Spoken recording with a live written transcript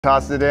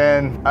Toss it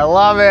in. I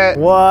love it.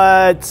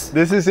 What?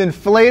 This is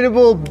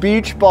inflatable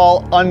beach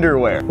ball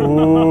underwear.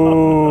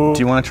 Ooh. Do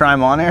you want to try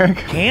them on, Eric?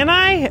 Can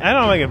I? I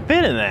don't know if I can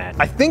fit in that.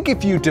 I think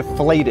if you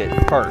deflate it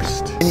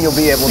first, then you'll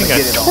be able to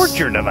get it on.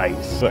 Torture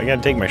device. So I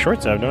gotta take my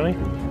shorts out, don't I?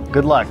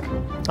 Good luck.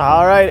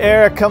 All right,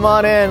 Eric, come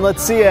on in.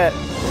 Let's see it.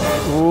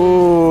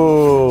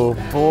 Ooh,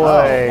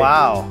 boy. Oh,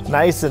 wow.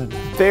 Nice and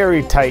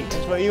very tight.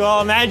 That's what you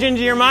all imagined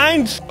in your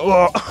minds?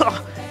 Oh,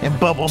 it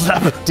bubbles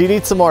up. Do you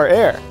need some more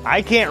air?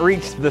 I can't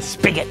reach the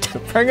spigot.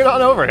 Bring it on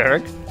over,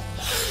 Eric.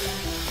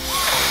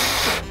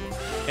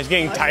 It's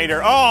getting tighter.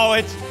 Oh,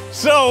 it's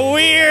so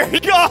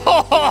weird.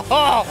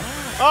 Oh,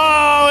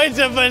 it's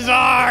a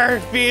bizarre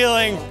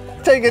feeling.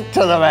 Take it to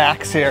the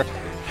max here.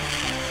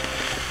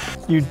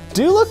 You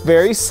do look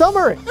very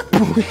summery.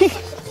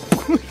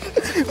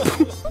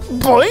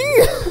 Boing!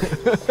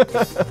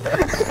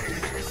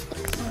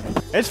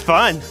 It's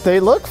fun. They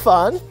look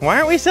fun. Why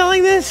aren't we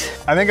selling this?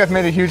 I think I've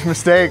made a huge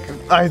mistake.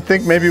 I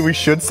think maybe we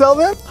should sell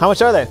them. How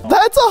much are they?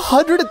 That's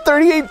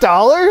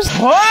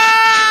 $138?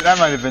 What? That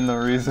might have been the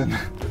reason.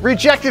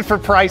 Rejected for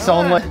price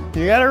only.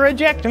 You gotta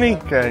reject me.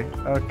 Okay,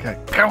 okay.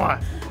 Come on.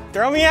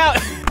 Throw me out.